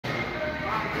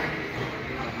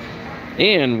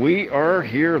And we are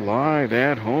here live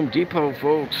at Home Depot,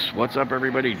 folks. What's up,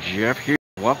 everybody? Jeff here.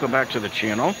 Welcome back to the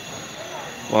channel.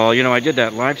 Well, I did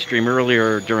that live stream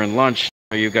earlier during lunch.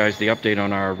 Show you guys the update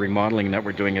on our remodeling that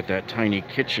we're doing at that tiny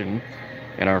kitchen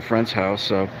in our friend's house.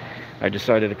 So I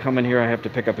decided to come in here. I have to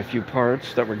pick up a few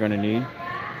parts that we're going to need.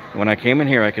 When I came in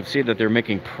here, I could see that they're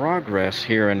making progress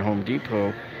here in Home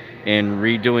Depot in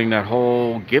redoing that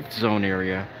whole gift zone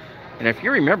area. And if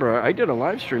you remember, I did a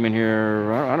live stream in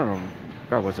here, I don't know,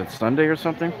 God, was it Sunday or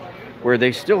something? Where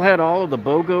they still had all of the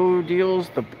BOGO deals,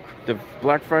 the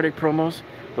Black Friday promos.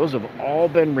 Those have all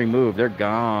been removed. They're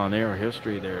gone. They are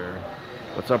history there.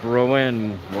 What's up,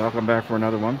 Rowan? Welcome back for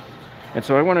another one. And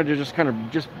so I wanted to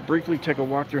just briefly take a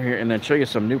walk through here and then show you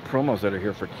some new promos that are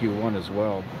here for Q1 as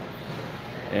well.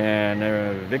 And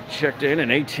Vic checked in, and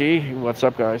AT, what's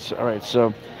up, guys? All right,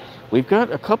 so we've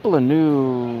got a couple of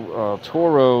new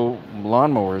Toro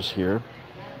lawnmowers here,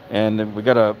 and then we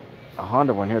got a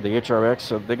Honda one here, the HRX.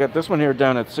 So they got this one here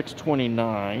down at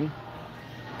 $629.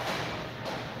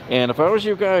 And if I was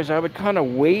you guys, I would kind of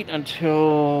wait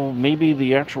until maybe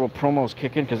the actual promos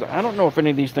kick in, because I don't know if any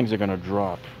of these things are going to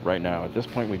drop right now. At this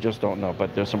point, we just don't know.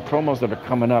 But there's some promos that are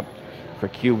coming up for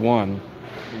Q1,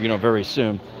 very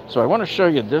soon. So I want to show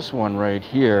you this one right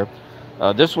here.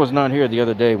 This was not here the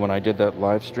other day when I did that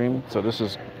live stream, so this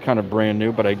is kind of brand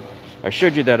new, but I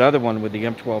showed you that other one with the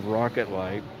M12 rocket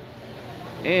light.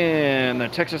 And the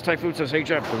Texas Typhoon says, hey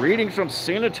Jeff, greetings from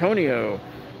San Antonio.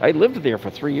 I lived there for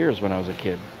 3 years when I was a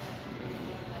kid.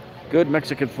 Good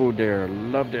Mexican food there.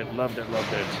 Loved it, loved it,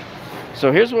 loved it.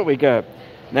 So here's what we got.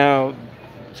 Now,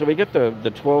 so we get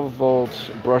the 12 volt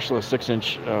brushless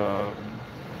 6-inch,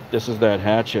 this is that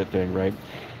Hatchet thing, right?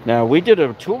 Now, we did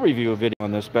a tool review video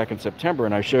on this back in September,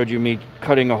 and I showed you me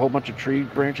cutting a whole bunch of tree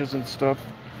branches and stuff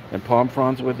and palm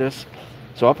fronds with this.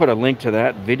 So I'll put a link to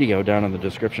that video down in the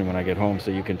description when I get home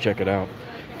so you can check it out.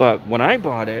 But when I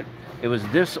bought it, it was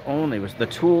this only. It was the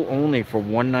tool only for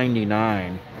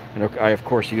 $199. And I, of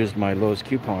course, used my Lowe's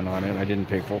coupon on it. I didn't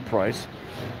pay full price.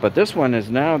 But this one is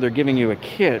now they're giving you a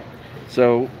kit.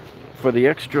 So for the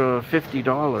extra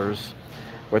 $50,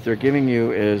 what they're giving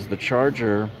you is the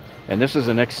charger. And this is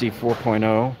an XC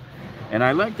 4.0. And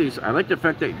I like these. I like the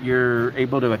fact that you're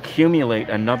able to accumulate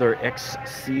another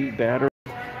XC battery.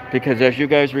 Because as you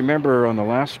guys remember on the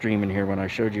last stream in here when I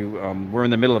showed you, we're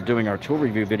in the middle of doing our tool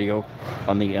review video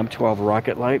on the M12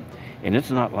 rocket light. And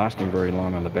it's not lasting very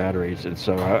long on the batteries. And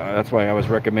so that's why I was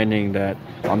recommending that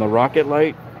on the rocket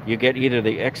light, you get either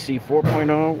the XC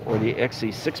 4.0 or the XC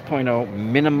 6.0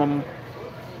 minimum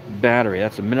battery.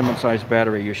 That's a minimum size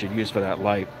battery you should use for that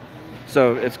light.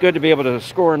 So it's good to be able to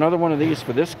score another one of these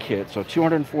for this kit. So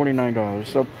 $249.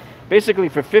 So basically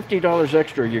for $50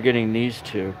 extra, you're getting these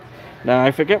two. Now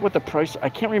I forget what the price, I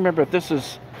can't remember if this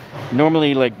is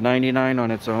normally like $99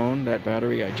 on its own, that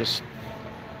battery. I just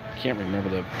can't remember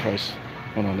the price.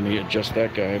 Hold on, let me adjust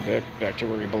that guy back to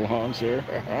where he belongs here.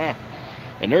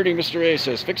 And Nerdy Mr. A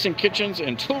says, fixing kitchens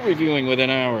and tool reviewing within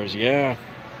hours. Yeah.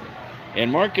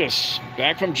 And Marcus,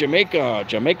 back from Jamaica.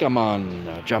 Jamaica,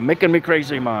 man. Jamaican me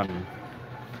crazy, man.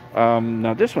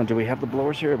 Now this one, do we have the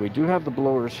blowers here? We do have the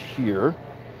blowers here.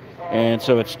 And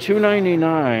so it's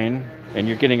 $299, and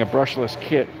you're getting a brushless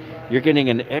kit. You're getting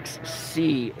an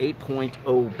XC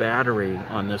 8.0 battery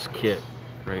on this kit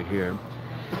right here.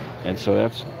 And so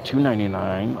that's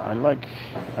 $299.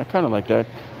 I kind of like that,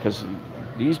 because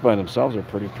these by themselves are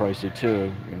pretty pricey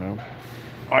too,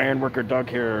 Ironworker Doug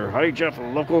here. Hi Jeff,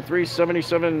 Local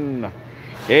 377.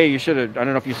 Hey, you should have, I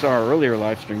don't know if you saw our earlier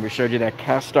live stream, we showed you that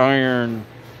cast iron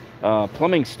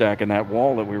plumbing stack in that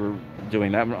wall that we were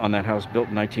doing that on that house built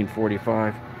in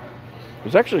 1945. It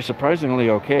was actually surprisingly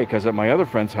okay, because at my other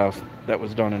friend's house that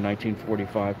was done in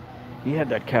 1945, he had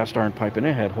that cast iron pipe and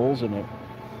it had holes in it.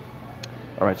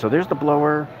 All right, so there's the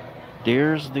blower.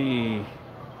 There's the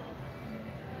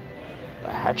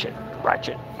ratchet.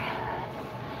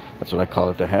 That's what I call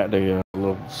it, the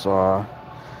little saw.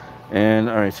 And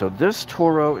all right, so this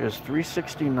Toro is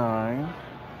 $369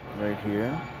 right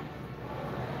here.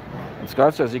 And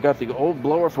Scott says he got the old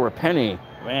blower for a penny.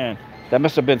 Man, that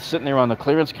must have been sitting there on the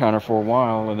clearance counter for a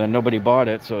while, and then nobody bought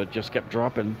it, so it just kept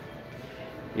dropping.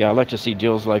 Yeah, I like to see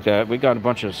deals like that. We got a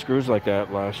bunch of screws like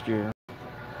that last year.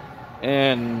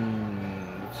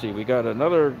 And let's see, we got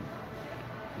another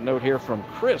note here from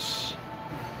Chris.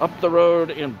 Up the road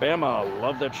in Bama.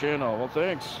 Love that channel. Well,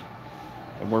 thanks.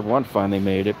 And Word One finally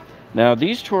made it. Now,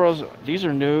 these Toros, these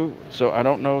are new, so I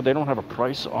don't know. They don't have a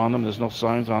price on them. There's no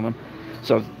signs on them.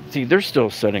 So, see, they're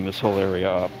still setting this whole area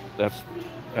up.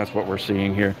 That's what we're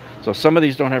seeing here. So some of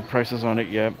these don't have prices on it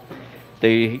yet.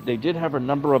 They did have a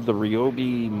number of the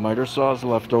Ryobi miter saws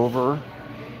left over.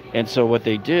 And so what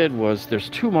they did was, there's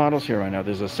two models here right now.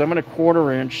 There's a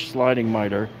 7¼ inch sliding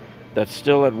miter that's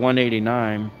still at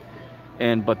 189,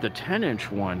 but the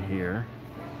 10-inch one here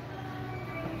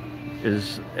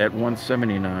is at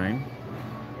 179.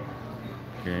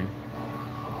 Okay,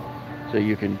 so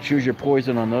you can choose your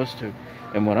poison on those two.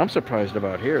 And what I'm surprised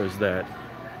about here is that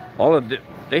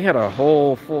they had a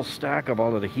whole full stack of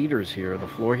all of the heaters here, the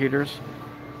floor heaters.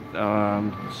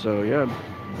 So yeah,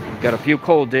 got a few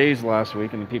cold days last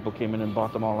week, and the people came in and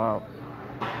bought them all out.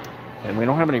 And we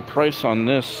don't have any price on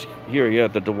this here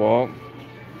yet, the Dewalt,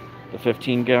 the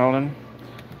 15-gallon.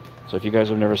 So if you guys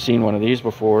have never seen one of these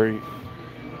before, it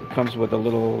comes with a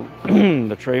little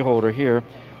the tray holder here.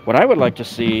 What I would like to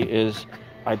see is,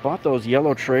 I bought those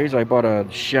yellow trays. I bought a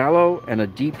shallow and a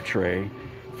deep tray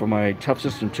for my Tough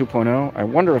System 2.0. I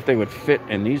wonder if they would fit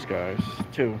in these guys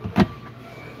too.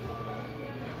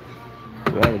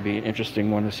 So that would be an interesting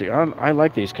one to see. I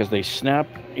like these because they snap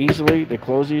easily, they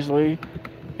close easily,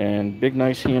 and big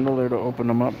nice handle there to open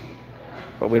them up.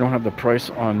 But we don't have the price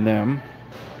on them.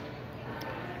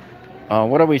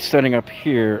 What are we setting up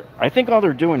here? I think all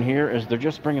they're doing here is they're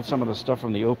just bringing some of the stuff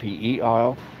from the OPE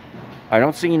aisle. I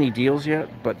don't see any deals yet,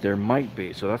 but there might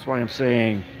be. So that's why I'm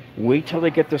saying wait till they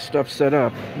get this stuff set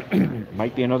up.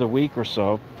 Might be another week or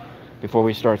so before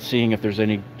we start seeing if there's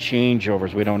any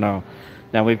changeovers. We don't know.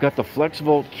 Now we've got the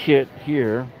FlexVolt kit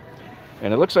here,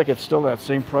 and it looks like it's still that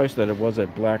same price that it was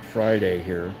at Black Friday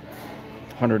here,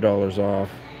 $100 off.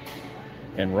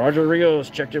 And Roger Rios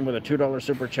checked in with a $2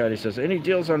 super chat. He says, any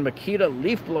deals on Makita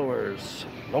leaf blowers?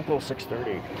 Local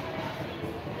 630.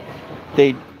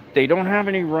 They don't have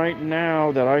any right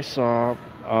now that I saw.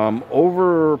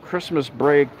 Over Christmas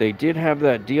break, they did have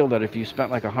that deal that if you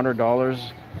spent like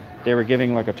 $100, they were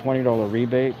giving like a $20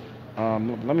 rebate.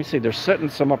 Let me see, they're setting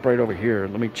some up right over here.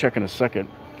 Let me check in a second.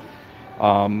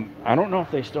 I don't know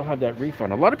if they still have that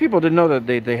refund. A lot of people didn't know that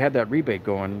they had that rebate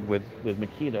going with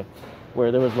Makita, where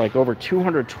there was like over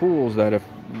 200 tools that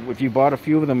if you bought a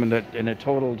few of them and it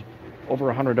totaled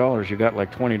over $100, you got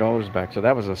like $20 back. So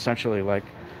that was essentially like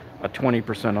a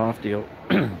 20% off deal.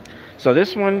 So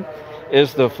this one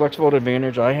is the FlexVolt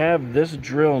Advantage. I have this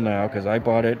drill now because I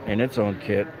bought it in its own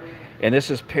kit, and this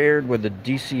is paired with the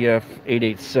DCF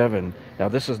 887. Now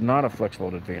this is not a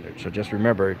FlexVolt Advantage, so just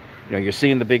remember, you're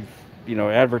seeing the big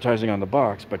advertising on the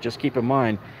box, but just keep in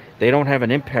mind they don't have an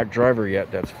impact driver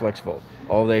yet that's FlexVolt.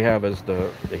 All they have is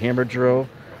the hammer drill.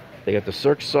 They got the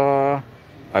circ saw,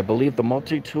 I believe the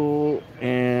multi-tool,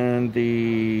 and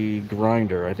the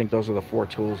grinder. I think those are the 4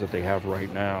 tools that they have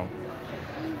right now.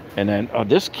 And then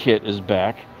this kit is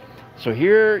back. So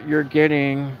here you're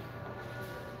getting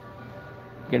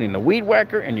the weed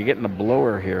whacker, and you're getting the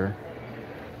blower here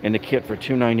in the kit for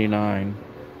 $299.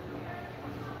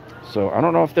 So I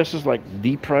don't know if this is like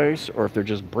the price, or if they're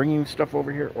just bringing stuff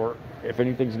over here, or if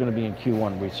anything's going to be in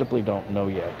Q1. We simply don't know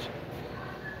yet.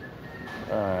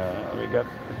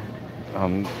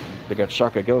 They got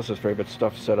Shaka Gillis's favorite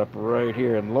stuff set up right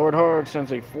here. And Lord Hard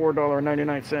sends a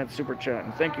 $4.99 super chat,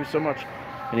 and thank you so much.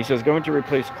 And he says, going to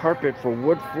replace carpet for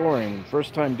wood flooring.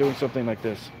 First time doing something like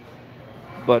this.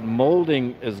 But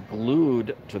molding is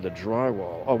glued to the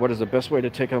drywall. Oh, what is the best way to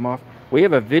take them off? We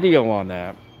have a video on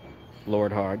that,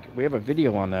 Lord Hog. We have a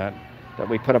video on that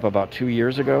we put up about 2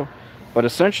 years ago. But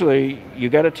essentially, you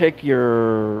got to take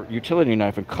your utility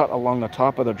knife and cut along the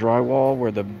top of the drywall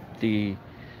where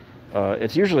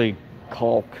it's usually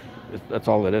caulk. That's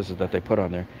all it is that they put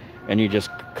on there. And you just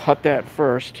cut that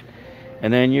first,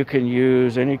 and then you can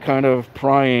use any kind of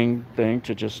prying thing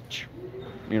to just,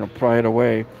 pry it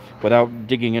away without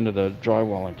digging into the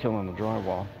drywall and killing the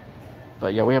drywall.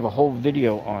 But yeah, we have a whole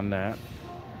video on that.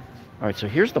 All right, so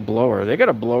here's the blower. They got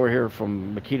a blower here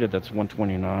from Makita that's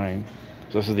 $129.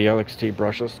 So this is the LXT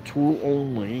brushless, tool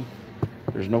only.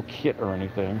 There's no kit or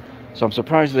anything. So I'm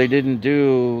surprised they didn't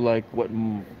do like what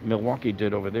Milwaukee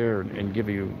did over there and give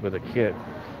you with a kit.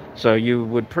 So you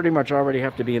would pretty much already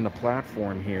have to be in the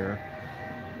platform here.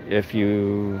 So if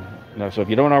you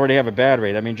don't already have a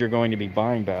battery, that means you're going to be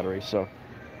buying batteries. So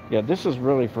yeah, this is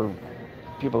really for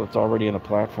people that's already in a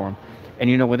platform.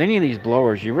 And with any of these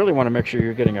blowers, you really want to make sure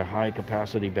you're getting a high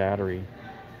capacity battery.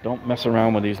 Don't mess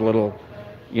around with these little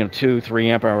 2-3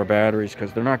 amp hour batteries,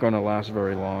 because they're not going to last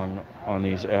very long on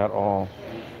these at all.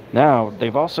 Now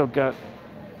they've also got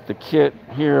the kit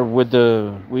here with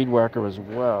the weed whacker as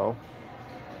well.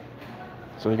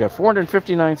 So you got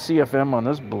 459 CFM on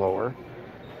this blower.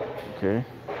 Okay,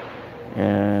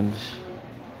 and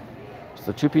it's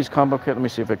the 2-piece combo kit. Let me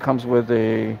see if it comes with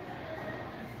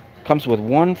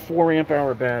one 4 amp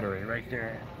hour battery right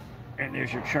there, and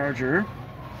there's your charger.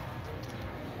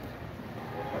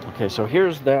 Okay, so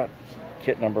here's that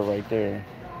kit number right there.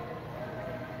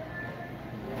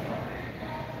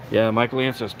 Yeah, Michael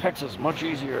Ian says PEX is much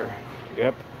easier.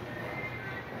 Yep.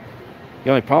 The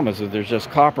only problem is that there's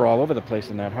just copper all over the place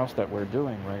in that house that we're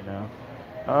doing right now.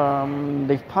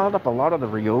 They've piled up a lot of the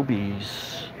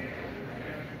Ryobis,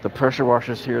 the pressure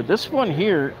washers here. This one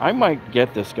here, I might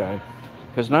get this guy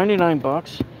because 99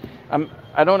 bucks.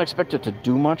 I don't expect it to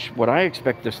do much. What I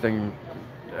expect this thing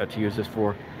to use this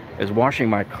for is washing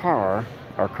my car,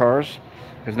 our cars,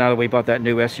 because now that we bought that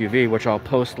new SUV, which I'll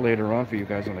post later on for you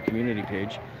guys on the community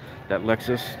page, that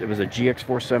Lexus, it was a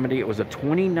GX470. It was a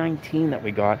 2019 that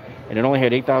we got, and it only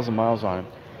had 8,000 miles on it.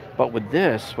 But with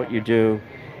this, what you do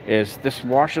is this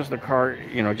washes the car,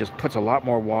 you know, just puts a lot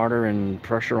more water and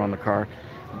pressure on the car,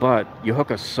 but you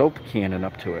hook a soap cannon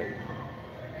up to it.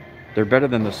 They're better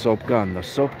than the soap gun. The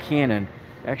soap cannon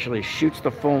actually shoots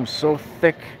the foam so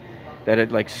thick that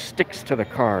it like sticks to the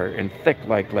car, and thick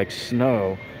like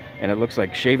snow, and it looks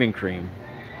like shaving cream.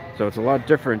 So it's a lot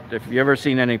different. If you've ever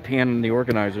seen any Pan the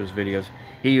Organizer's videos,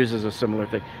 he uses a similar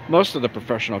thing. Most of the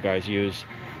professional guys use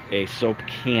a soap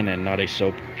cannon, not a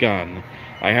soap gun.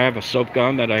 I have a soap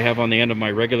gun that I have on the end of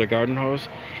my regular garden hose,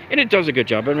 and it does a good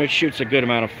job. I mean, it shoots a good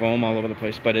amount of foam all over the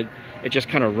place, but it just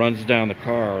kind of runs down the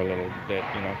car a little bit,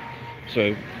 you know.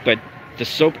 So, but the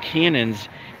soap cannons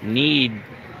need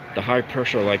the high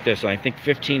pressure like this. I think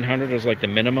 1500 is like the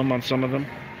minimum on some of them.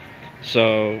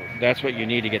 So that's what you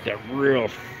need to get that real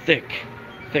thick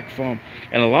foam.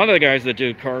 And a lot of the guys that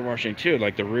do car washing too,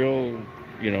 like the real,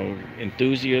 you know,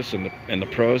 enthusiasts and the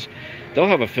pros, they'll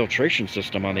have a filtration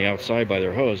system on the outside by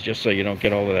their hose, just so you don't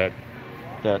get all of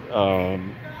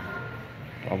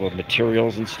all the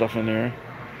materials and stuff in there.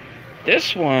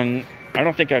 This one I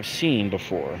don't think I've seen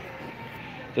before.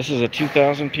 This is a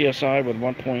 2000 psi with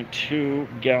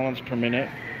 1.2 gallons per minute.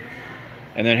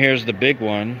 And then here's the big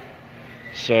one.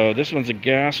 So this one's a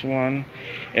gas one.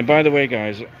 And by the way,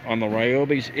 guys, on the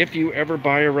Ryobis, if you ever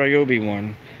buy a Ryobi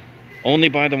one, only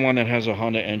buy the one that has a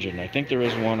Honda engine. I think there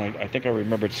is one. I think I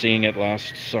remembered seeing it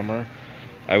last summer.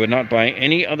 I would not buy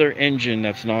any other engine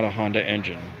that's not a Honda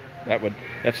engine.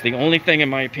 That's the only thing, in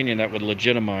my opinion, that would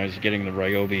legitimize getting the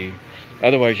Ryobi.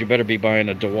 Otherwise, you better be buying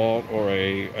a Dewalt or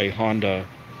a Honda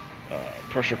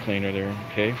pressure cleaner there.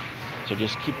 Okay, so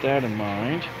just keep that in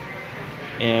mind.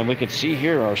 And we can see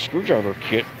here our screwdriver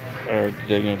kit, or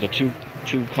the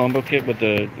two combo kit with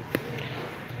the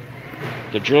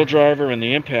drill driver and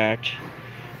the impact.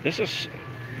 This is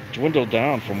dwindled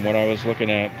down from what I was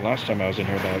looking at last time I was in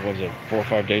here, about, what was it, 4 or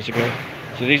 5 days ago.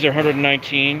 So these are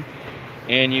 119,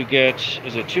 and you get,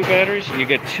 is it 2 batteries? You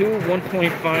get 2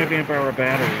 1.5 amp hour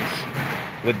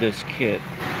batteries with this kit.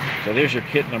 So there's your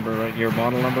kit number, right, your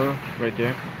model number right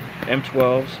there.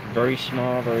 M12s, very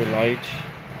small, very light.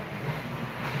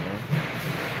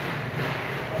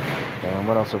 And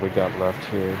what else have we got left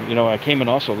here? You know, I came in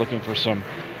also looking for some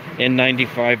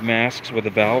N95 masks with the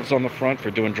valves on the front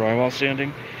for doing drywall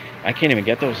sanding. I can't even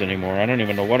get those anymore. I don't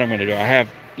even know what I'm going to do. I have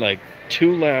like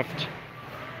 2 left,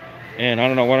 and I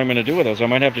don't know what I'm going to do with those. I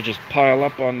might have to just pile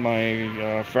up on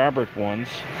my fabric ones.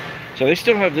 So they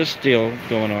still have this deal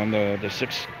going on, the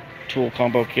 6 tool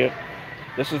combo kit.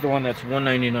 This is the one that's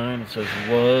 $199. It says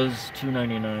was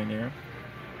 $299 there.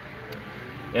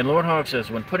 And Lord Hog says,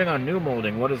 when putting on new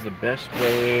molding, what is the best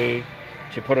way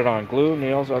to put it on? Glue,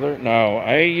 nails, other? No,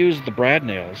 I use the brad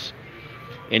nails.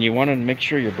 And you want to make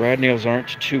sure your brad nails aren't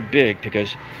too big,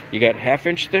 because you got 1/2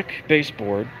 inch thick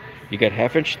baseboard, you got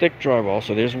 1/2 inch thick drywall,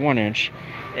 so there's 1 inch,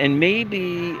 and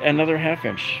maybe another 1/2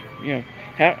 inch. You know,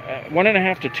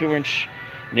 1.5 to 2 inch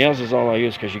nails is all I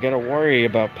use, because you got to worry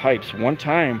about pipes. One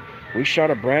time we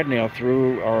shot a brad nail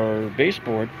through our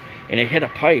baseboard, and it hit a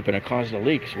pipe and it caused a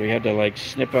leak. So we had to like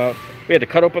snip out, we had to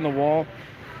cut open the wall,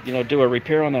 you know, do a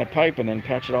repair on that pipe and then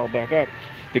patch it all back up,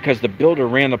 because the builder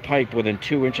ran the pipe within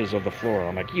 2 inches of the floor.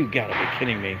 I'm like, you gotta be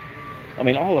kidding me. I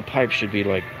mean, all the pipes should be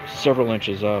like several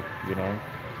inches up, you know.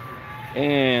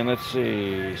 And let's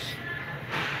see.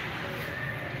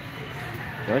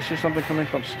 Did I see something coming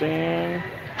from Stan?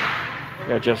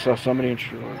 Yeah, just saw somebody in,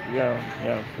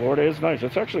 yeah, Florida is nice.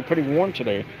 It's actually pretty warm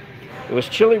today. It was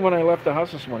chilly when I left the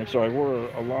house this morning, so I wore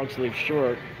a long sleeve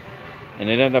short, and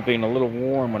it ended up being a little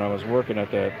warm when I was working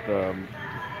at that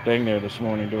thing there this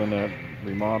morning doing that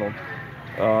remodel.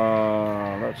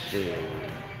 Let's see.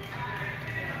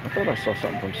 I thought I saw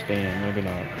something from Stan, maybe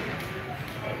not.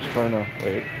 I was trying to,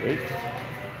 wait.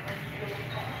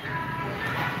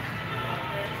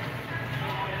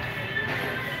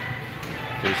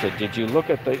 So he said, did you look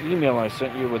at the email I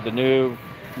sent you with the new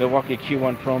Milwaukee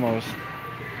Q1 promos?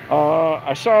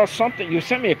 I saw something. You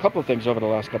sent me a couple of things over the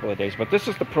last couple of days, but this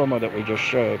is the promo that we just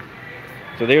showed.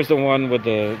 So there's the one with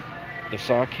the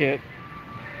saw kit.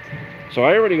 So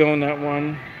I already own that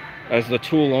one. as the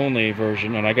tool only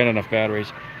version, and I got enough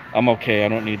batteries. I'm okay, I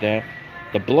don't need that.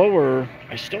 The blower,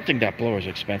 I still think that blower is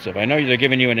expensive. I know they're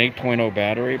giving you an 8.0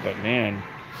 battery, but man,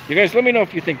 you guys let me know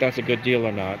if you think that's a good deal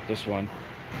or not, this one.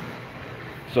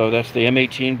 So that's the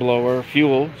M18 blower,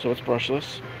 fuel, so it's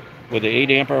brushless, with an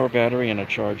 8 amp hour battery and a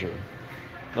charger.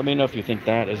 Let me know if you think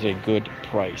that is a good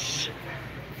price.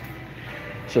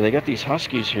 So they got these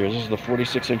Huskies here. This is the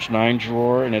 46-inch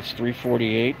 9-drawer, and it's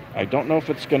 $348. I don't know if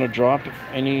it's going to drop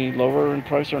any lower in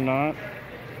price or not.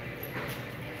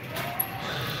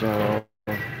 So,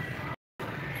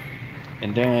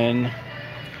 and then,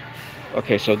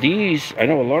 okay, so these, I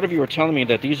know a lot of you are telling me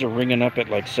that these are ringing up at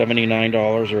like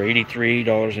 $79 or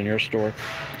 $83 in your store.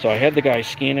 So I had the guy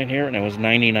scan it here, and it was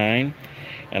 $99.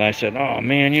 And I said, oh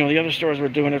man, you know, the other stores were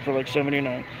doing it for like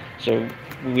 $79. So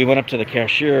we went up to the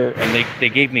cashier, and they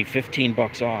gave me 15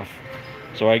 bucks off.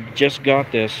 So I just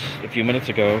got this a few minutes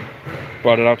ago,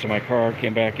 brought it out to my car,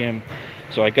 came back in.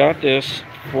 So I got this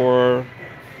for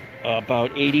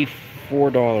about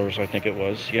 $84, I think it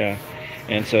was, yeah.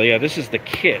 And so yeah, this is the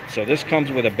kit. So this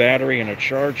comes with a battery and a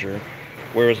charger,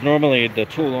 whereas normally the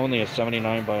tool only is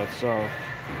 $79 by itself.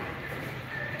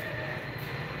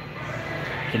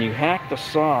 Can you hack the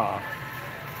saw?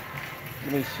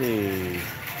 Let me see.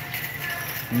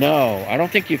 No, I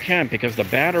don't think you can, because the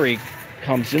battery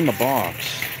comes in the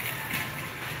box.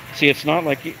 See, it's not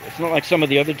like some of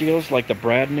the other deals, like the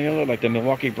brad nailer, like the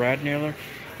Milwaukee brad nailer,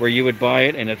 where you would buy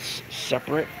it and it's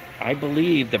separate. I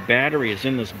believe the battery is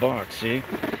in this box. See,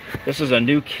 this is a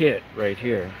new kit right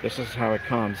here. This is how it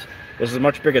comes. This is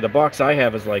much bigger. The box I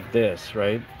have is like this,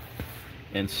 right?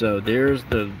 And so there's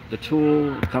the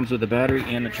tool. It comes with the battery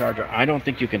and the charger. I don't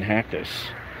think you can hack this.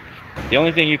 The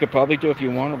only thing you could probably do if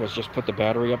you wanted was just put the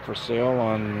battery up for sale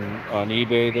on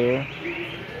eBay there.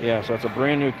 Yeah, so it's a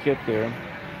brand new kit there.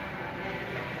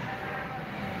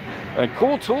 And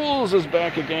Cool Tools is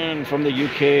back again from the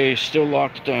UK, still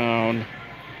locked down.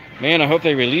 Man, I hope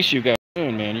they release you guys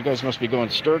soon, man. You guys must be going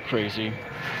stir crazy.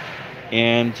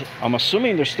 And I'm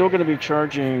assuming they're still going to be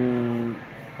charging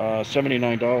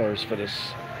 $79 for this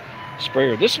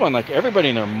sprayer. This one, like everybody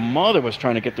and their mother was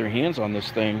trying to get their hands on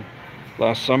this thing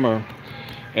last summer.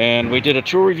 And we did a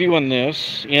tool review on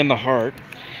this and the heart.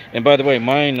 And by the way,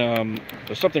 mine,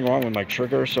 there's something wrong with my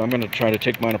trigger, so I'm going to try to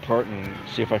take mine apart and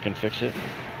see if I can fix it.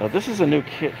 Now, this is a new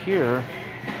kit here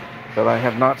that I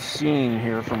have not seen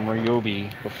here from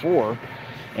Ryobi before,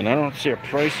 and I don't see a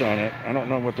price on it. I don't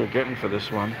know what they're getting for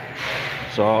this one.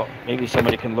 So maybe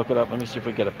somebody can look it up. Let me see if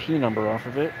we get a P number off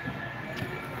of it.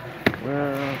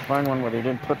 Well, find one where they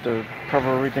didn't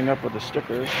cover everything up with the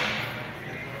stickers.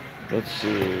 Let's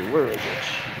see, where is it?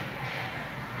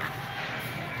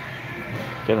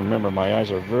 Gotta remember, my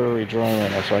eyes are very dry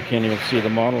right now, so I can't even see the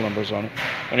model numbers on it.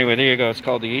 Anyway, there you go. It's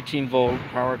called the 18-volt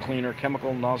power cleaner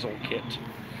chemical nozzle kit.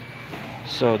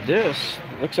 So this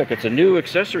looks like it's a new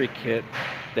accessory kit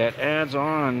that adds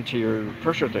on to your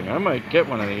pressure thing. I might get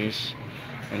one of these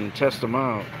and test them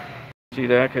out. See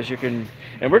that? Because you can,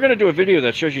 and we're going to do a video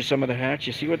that shows you some of the hacks.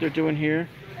 You see what they're doing here?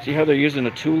 See how they're using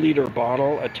a 2-liter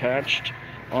bottle attached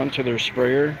onto their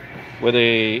sprayer with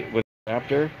an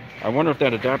adapter? I wonder if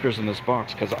that adapter's in this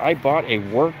box, because I bought a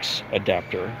Works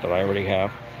adapter that I already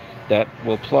have that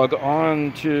will plug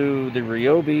on to the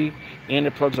Ryobi, and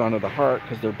it plugs onto the heart,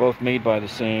 because they're both made by the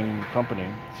same company.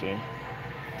 See?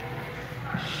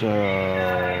 So,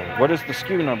 what is the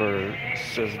SKU number? It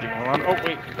says, oh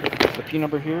wait, is the P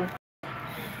number here?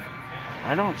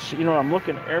 I don't see, you know, I'm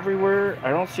looking everywhere. I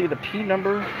don't see the P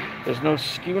number. There's no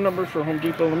SKU number for Home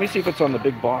Depot. Let me see if it's on the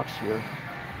big box here.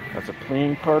 That's a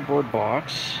plain cardboard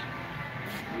box.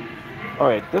 All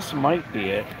right, this might be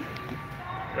it.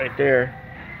 Right there.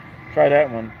 Try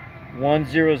that one.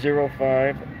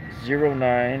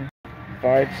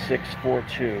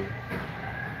 1005095642.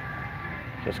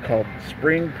 It's called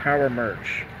Spring Power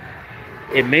Merch.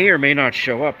 It may or may not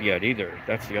show up yet either.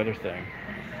 That's the other thing.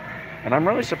 And I'm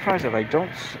really surprised that I don't.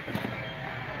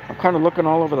 I'm kind of looking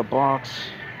all over the box,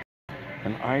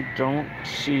 and I don't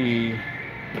see.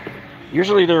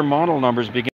 Usually their model numbers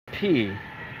begin with P,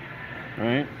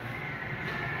 right?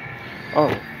 Oh,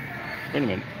 wait a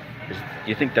minute. Do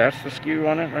you think that's the SKU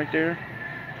on it right there?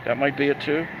 That might be it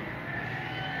too.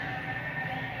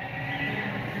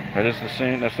 That is the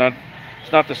same. That's not.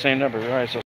 It's not the same number. All right.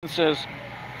 So it says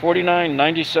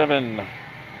 49.97.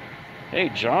 Hey,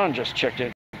 John just checked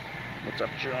in. What's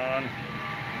up, John?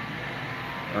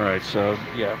 All right. So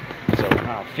yeah. So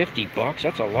wow, 50 bucks.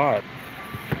 That's a lot.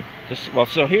 Well,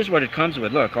 so here's what it comes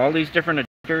with. Look, all these different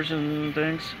adapters and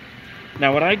things.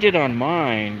 Now, what I did on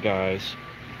mine, guys,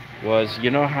 was, you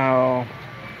know how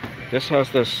this has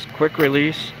this quick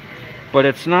release? but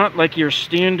it's not like your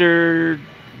standard,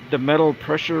 the metal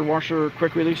pressure washer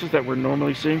quick releases that we're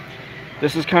normally seeing.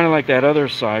 This is kind of like that other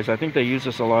size. I think they use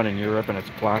this a lot in Europe, and it's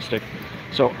plastic.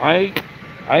 So I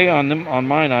on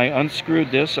mine, I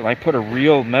unscrewed this and I put a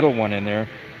real metal one in there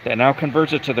that now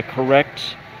converts it to the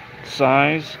correct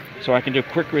size, so I can do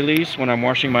quick release when I'm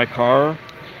washing my car.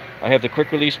 I have the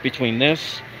quick release between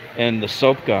this and the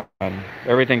soap gun.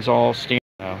 Everything's all standard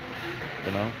now,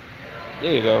 you know.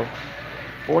 There you go.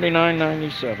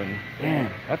 $49.97.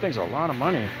 Man, that thing's a lot of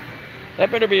money.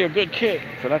 That better be a good kit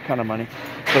for that kind of money.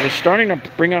 So they're starting to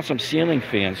bring out some ceiling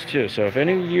fans too. So if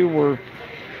any of you were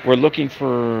looking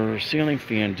for ceiling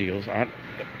fan deals,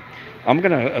 I'm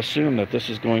going to assume that this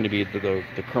is going to be the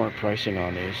current pricing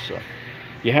on these. So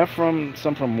you have some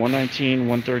from $119,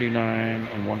 $139,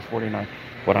 and $149.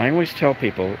 What I always tell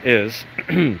people is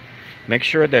make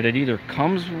sure that it either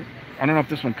comes, I don't know if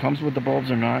this one comes with the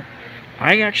bulbs or not.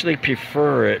 I actually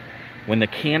prefer it when the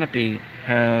canopy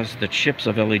has the chips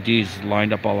of LEDs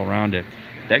lined up all around it,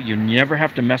 that you never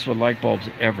have to mess with light bulbs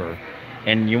ever.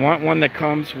 And you want one that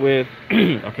comes with,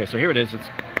 okay, so here it is, it's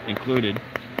included,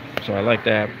 so I like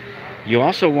that. You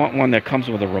also want one that comes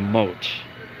with a remote,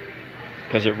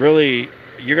 because it really,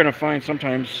 you're going to find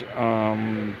sometimes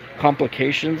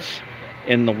complications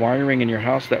in the wiring in your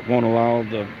house that won't allow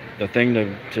the thing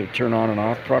to turn on and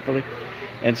off properly.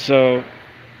 And so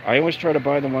I always try to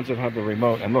buy the ones that have the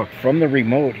remote. And look, from the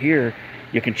remote here,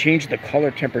 you can change the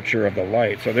color temperature of the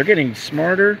light. So they're getting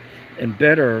smarter and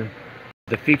better,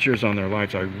 the features on their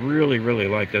lights. I really, really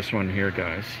like this one here,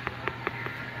 guys.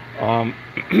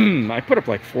 I put up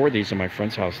like 4 of these in my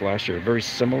friend's house last year. Very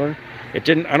similar. It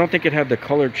didn't, I don't think it had the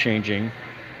color changing,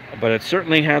 but it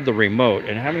certainly had the remote.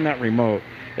 And having that remote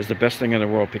is the best thing in the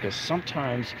world, because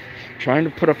sometimes trying to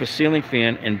put up a ceiling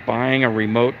fan and buying a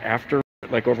remote after,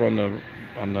 like over on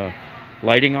the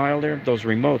lighting aisle there, those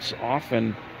remotes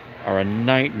often are a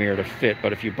nightmare to fit.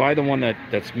 But if you buy the one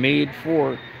that's made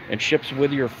for and ships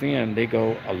with your fan, they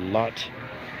go a lot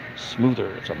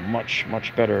smoother. It's a much,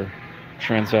 much better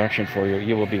transaction for you.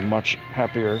 You will be much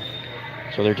happier.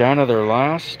 So they're down to their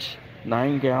last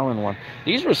 9-gallon one.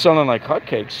 These were selling like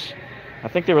hotcakes. I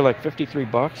think they were like 53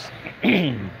 bucks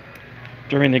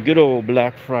during the good old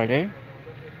Black Friday.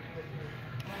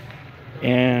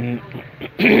 And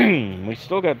we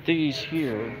still got these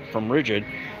here from Rigid.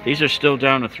 These are still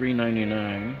down to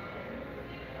 $3.99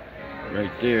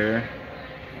 right there.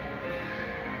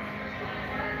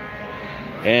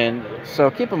 And so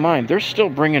keep in mind, they're still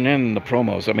bringing in the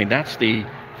promos. I mean, that's the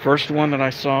first one that I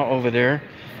saw over there.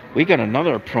 We got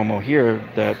another promo here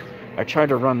that I tried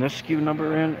to run this SKU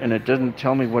number in, and it didn't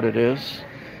tell me what it is.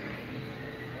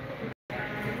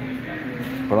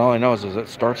 But all I know is it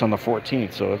starts on the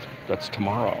 14th, so that's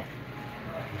tomorrow.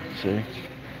 See?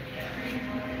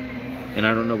 And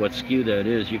I don't know what SKU that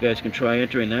is. You guys can try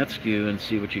entering that SKU and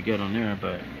see what you get on there,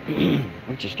 but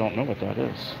we just don't know what that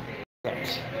is.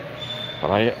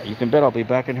 But you can bet I'll be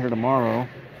back in here tomorrow.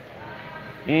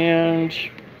 And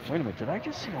wait a minute, did I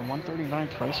just see a $139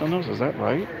 price on those? Is that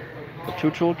right? The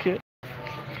 2-tool kit?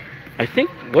 I think,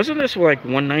 wasn't this like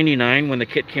 $199 when the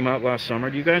kit came out last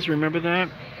summer? Do you guys remember that?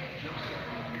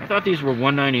 I thought these were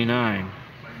 $199.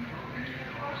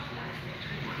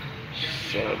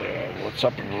 So what's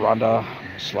up, Rhonda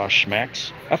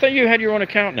 /Schmax? I thought you had your own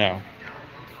account now.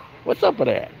 What's up with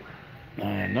that?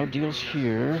 No deals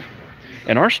here.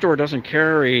 And our store doesn't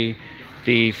carry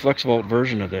the FlexVolt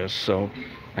version of this, so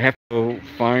I have to go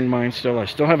find mine still. I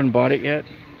still haven't bought it yet,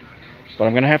 but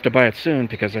I'm going to have to buy it soon,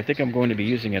 because I think I'm going to be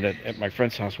using it at my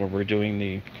friend's house where we're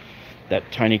doing that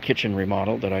tiny kitchen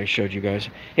remodel that I showed you guys.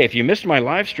 Hey, if you missed my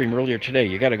live stream earlier today,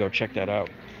 you got to go check that out,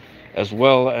 as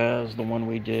well as the one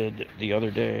we did the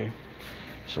other day.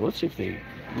 So let's see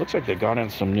if looks like they got in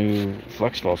some new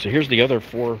FlexVolt. So here's the other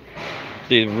 4.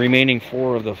 The remaining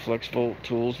 4 of the FlexVolt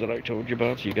tools that I told you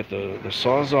about. So you got the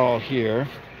Sawzall here,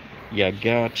 you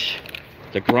got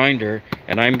the grinder,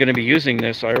 and I'm going to be using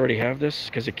this. I already have this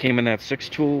because it came in that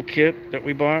 6-tool kit that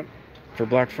we bought for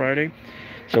Black Friday.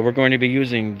 So we're going to be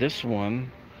using this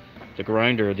one, the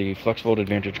grinder, the FlexVolt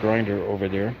Advantage grinder over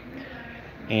there.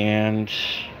 And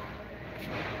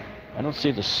I don't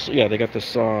see this. Yeah, they got the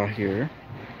saw here,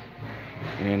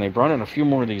 and they brought in a few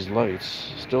more of these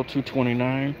lights. Still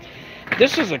 $229.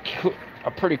 This is a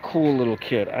pretty cool little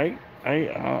kit. I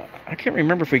can't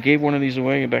remember if we gave one of these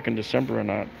away back in December or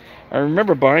not. I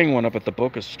remember buying one up at the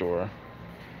Boca store.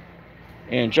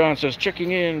 And John says,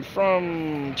 checking in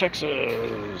from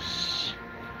Texas.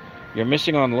 You're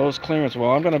missing on Lowe's clearance.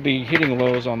 Well, I'm going to be hitting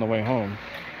Lowe's on the way home.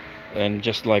 And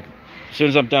just like, as soon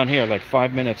as I'm down here, like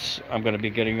 5 minutes, I'm going to be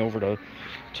getting over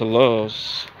to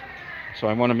Lowe's. So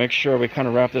I want to make sure we kind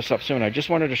of wrap this up soon. I just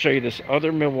wanted to show you this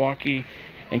other Milwaukee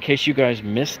in case you guys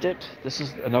missed it. This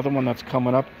is another one that's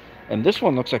coming up. And this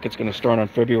one looks like it's going to start on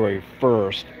February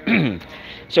 1st.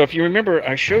 So if you remember,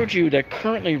 I showed you that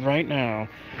currently right now,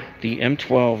 the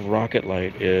M12 rocket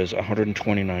light is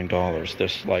 $129.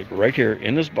 This light right here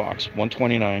in this box,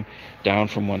 $129, down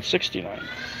from $169.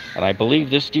 And I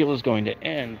believe this deal is going to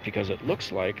end because it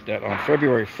looks like that on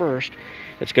February 1st,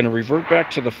 it's going to revert back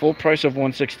to the full price of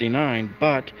 $169,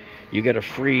 but you get a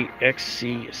free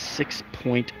XC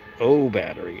 6.0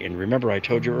 battery. And remember, I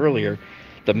told you earlier,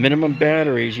 the minimum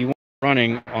batteries you want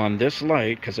running on this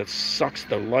light, because it sucks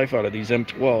the life out of these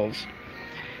M12s,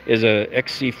 is a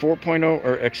XC 4.0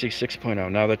 or XC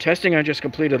 6.0. Now, the testing I just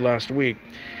completed last week,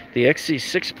 the XC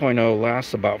 6.0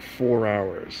 lasts about 4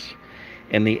 hours.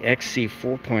 And the XC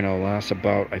 4.0 lasts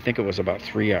about, I think it was about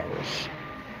 3 hours.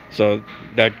 So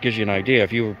that gives you an idea.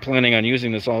 If you were planning on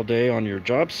using this all day on your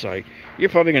job site, you're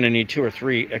probably going to need 2 or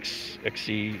 3 XC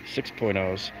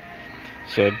 6.0s.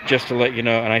 So just to let you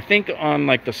know, and I think on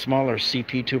like the smaller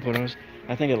CP 2.0s,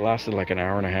 I think it lasted like an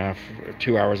hour and a half,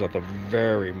 2 hours at the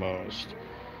very most.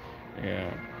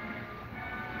 Yeah.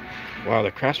 Wow,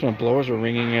 the Craftsman blowers were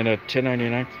ringing in at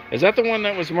 $10.99. Is that the one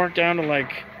that was marked down to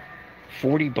like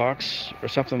 $40 or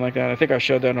something like that? I think I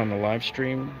showed that on the live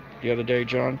stream the other day,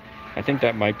 John. I think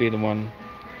that might be the one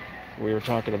we were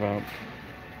talking about.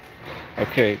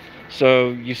 Okay,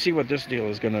 so you see what this deal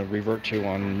is going to revert to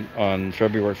on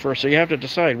February 1st. So you have to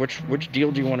decide which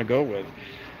deal do you want to go with.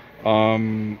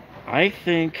 I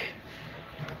think,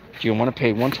 do you want to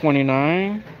pay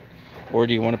 $129 or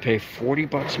do you want to pay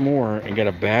 $40 more and get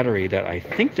a battery that I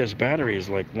think this battery is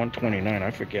like $129?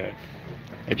 I forget.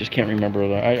 I just can't remember.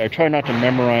 I try not to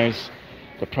memorize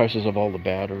the prices of all the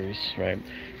batteries, right?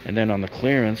 And then on the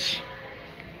clearance,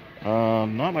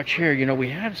 not much here. You know, we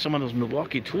had some of those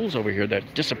Milwaukee tools over here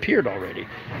that disappeared already.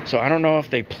 So I don't know if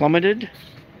they plummeted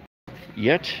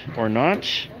yet or not.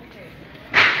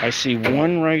 I see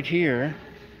one right here.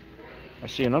 I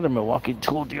see another Milwaukee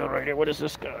tool deal right here. What is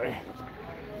this guy?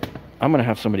 I'm going to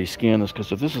have somebody scan this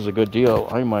because if this is a good deal,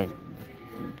 I might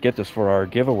get this for our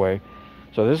giveaway.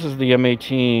 So this is the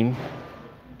M18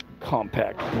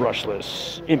 compact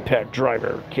brushless impact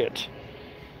driver kit.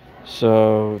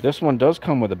 So this one does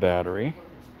come with a battery,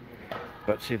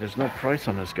 but see, there's no price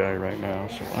on this guy right now,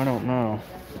 so I don't know.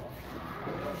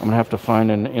 I'm gonna have to find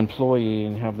an employee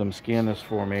and have them scan this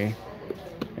for me,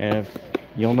 and if,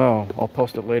 you'll know. I'll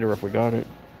post it later if we got it.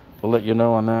 We'll let you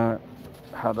know on that,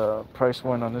 how the price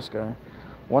went on this guy.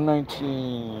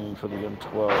 $119 for the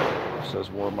M12, says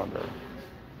Warmunder.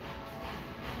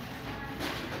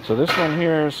 So this one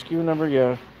here, SKU number,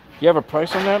 yeah. You have a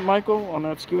price on that, Michael, on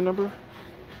that SKU number?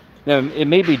 Now, it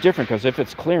may be different because if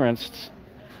it's clearance,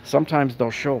 sometimes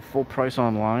they'll show full price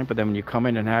online, but then when you come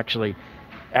in and actually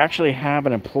have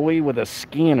an employee with a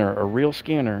scanner, a real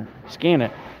scanner, scan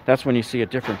it, that's when you see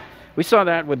it different. We saw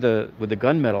that with the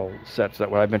gunmetal sets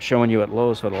that I've been showing you at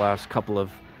Lowe's for the last couple of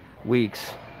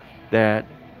weeks, that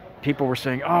people were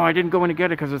saying, oh, I didn't go in to get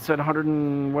it because it said 100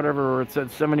 and whatever, or it said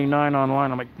 79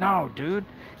 online. I'm like, no, dude,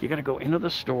 you got to go into the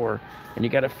store and you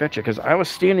got to fetch it. Because I was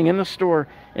standing in the store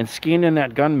and scanning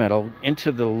that gunmetal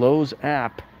into the Lowe's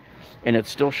app, and it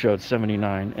still showed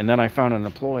 79. And then I found an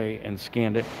employee and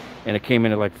scanned it, and it came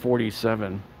in at like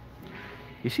 47.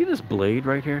 You see this blade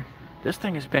right here? This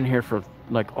thing has been here for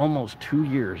like almost 2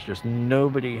 years. Just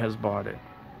nobody has bought it.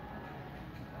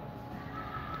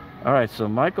 All right, so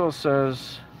Michael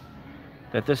says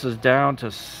that this is down to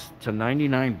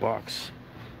 $99.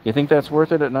 You think that's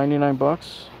worth it at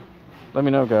 $99? Let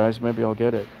me know, guys. Maybe I'll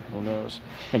get it. Who knows?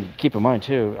 And keep in mind,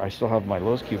 too, I still have my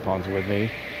Lowe's coupons with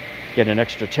me. Get an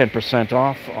extra 10%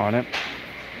 off on it.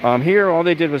 Here, all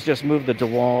they did was just move the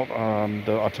Dewalt,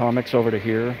 the Atomics over to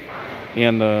here,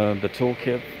 and the tool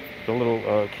kit, the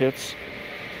little kits.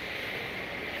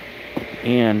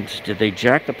 And did they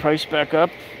jack the price back up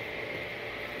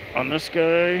on this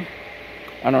guy?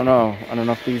 I don't know. I don't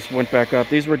know if these went back up.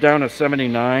 These were down at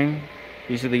 $79.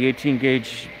 These are the 18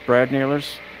 gauge brad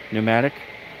nailers, pneumatic.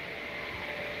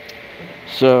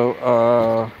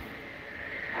 So,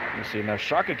 let's see. Now,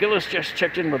 Shaka Gillis just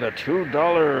checked in with a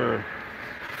 $2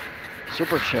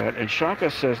 super chat. And Shaka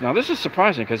says, now this is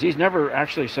surprising because he's never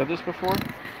actually said this before.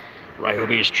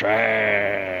 Ryobi's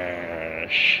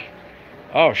trash.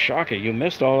 Oh, Shaka, you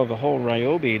missed all of the whole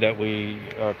Ryobi that we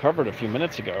covered a few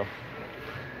minutes ago.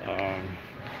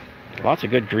 Lots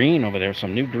of good green over there,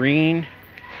 some new green,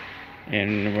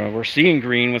 and we're seeing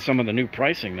green with some of the new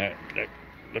pricing that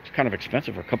looks kind of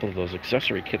expensive for a couple of those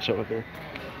accessory kits over there.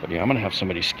 But yeah, I'm gonna have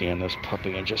somebody scan this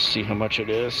puppy and just see how much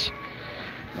it is.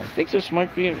 I think this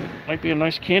might be a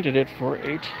nice candidate for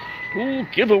a tool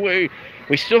giveaway.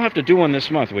 We still have to do one this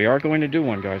month. We are going to do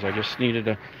one, guys. I just needed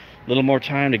a little more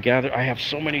time to gather. I have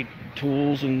so many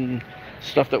tools and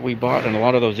stuff that we bought, and a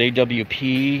lot of those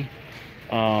AWP,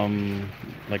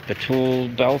 like the tool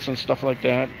belts and stuff like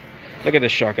that. Look at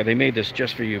this, Shaka. They made this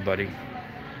just for you, buddy.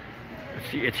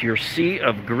 It's your sea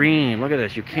of green. Look at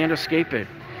this. You can't escape it.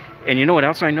 And you know what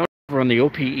else I noticed over on the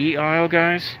OPE aisle,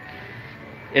 guys?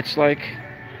 It's like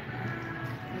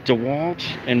Dewalt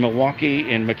and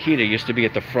Milwaukee and Makita used to be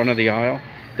at the front of the aisle.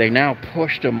 They now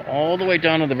pushed them all the way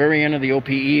down to the very end of the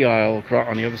OPE aisle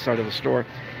on the other side of the store.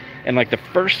 And like the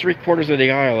first 3/4 of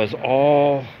the aisle is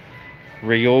all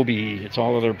Ryobi. It's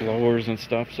all of their blowers and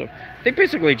stuff. So they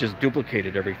basically just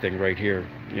duplicated everything right here,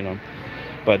 you know.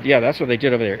 But yeah, that's what they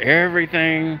did over there.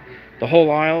 Everything, the whole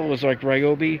aisle was like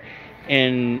Ryobi,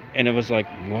 and it was like,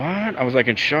 what? I was like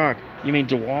in shock. You mean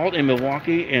Dewalt and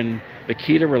Milwaukee and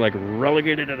Makita were like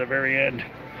relegated at the very end?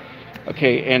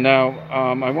 Okay, and now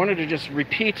I wanted to just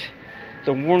repeat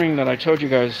the warning that I told you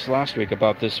guys last week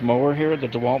about this mower here, the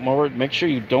Dewalt mower. Make sure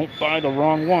you don't buy the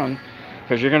wrong one,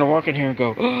 because you're going to walk in here and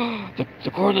go, oh,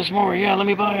 the cordless mower, yeah, let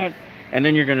me buy it. And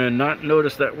then you're going to not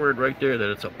notice that word right there, that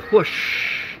it's a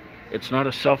push. It's not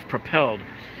a self-propelled.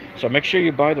 So make sure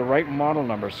you buy the right model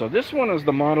number. So this one is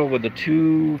the model with the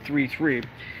 233,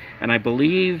 and I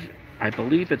believe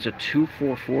it's a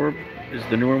 244 is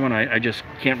the newer one. I just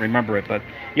can't remember it, but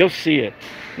you'll see it.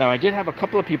 Now, I did have a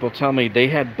couple of people tell me they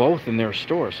had both in their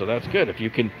store, so that's good if you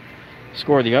can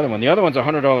score the other one. The other one's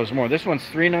 $100 more. This one's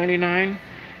 $399.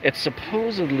 It's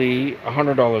supposedly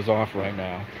 $100 off right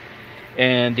now.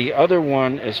 And the other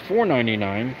one is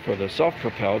 $499 for the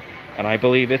self-propelled, and I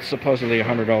believe it's supposedly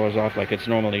 $100 off, like it's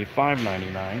normally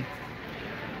 $599.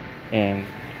 And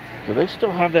do they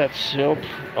still have that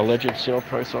alleged sale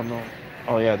price on the...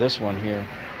 Oh yeah, this one here.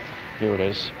 Here it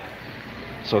is.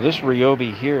 So this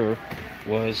Ryobi here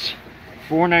was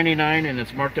 $499, and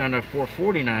it's marked down to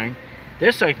 $449.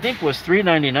 This, I think, was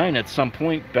 $399 at some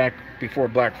point back before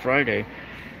Black Friday.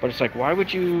 But it's like, why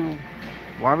would you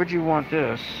want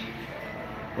this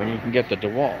when you can get the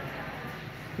Dewalt?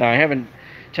 Now, I haven't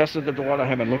tested the Dewalt. I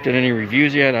haven't looked at any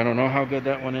reviews yet. I don't know how good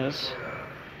that one is.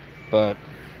 But,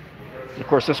 of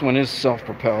course, this one is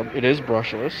self-propelled. It is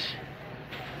brushless.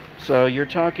 So you're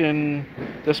talking,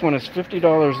 this one is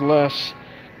 $50 less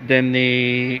than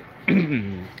the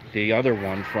the other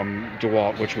one from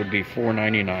Dewalt, which would be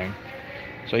 $499.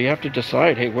 So you have to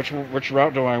decide, hey, which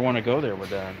route do I want to go there with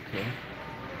that? Okay.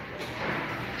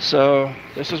 So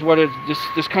this is what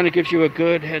this kind of gives you a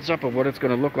good heads up of what it's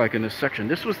going to look like in this section.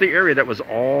 This was the area that was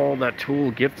all that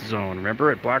tool gift zone.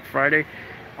 Remember at Black Friday,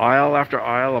 aisle after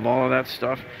aisle of all of that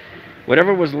stuff.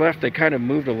 Whatever was left, they kind of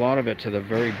moved a lot of it to the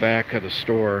very back of the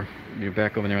store. You're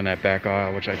back over there in that back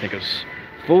aisle, which I think is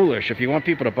foolish. If you want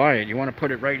people to buy it, you want to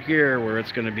put it right here where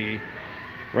it's going to be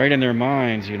right in their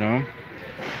minds, you know.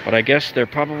 But I guess they're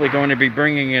probably going to be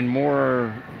bringing in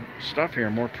more stuff here,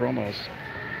 more promos.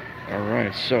 All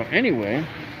right, so anyway,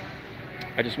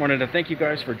 I just wanted to thank you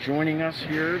guys for joining us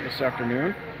here this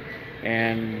afternoon.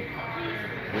 And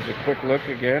here's a quick look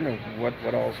again of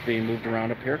what all's being moved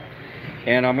around up here.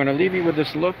 And I'm going to leave you with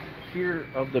this look here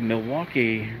of the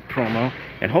Milwaukee promo,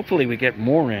 and hopefully we get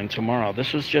more in tomorrow.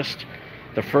 This was just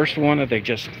the first one that they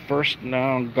just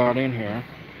now got in here.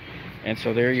 And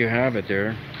so there you have it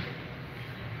there.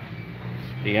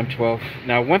 The M12.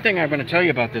 Now, one thing I'm going to tell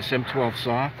you about this M12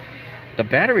 saw, the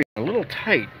battery is a little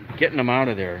tight getting them out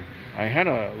of there. I had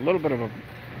a little bit of a,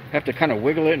 have to kind of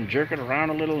wiggle it and jerk it around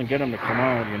a little and get them to come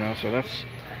out, you know. So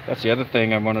that's the other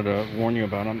thing I wanted to warn you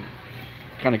about. I'm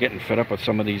kind of getting fed up with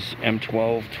some of these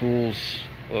M12 tools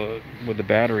with the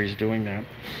batteries doing that.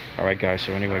 All right, guys,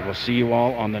 so anyway, we'll see you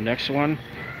all on the next one.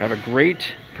 Have a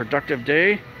great, productive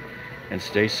day, and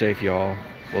stay safe, y'all.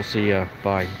 We'll see ya.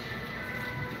 Bye.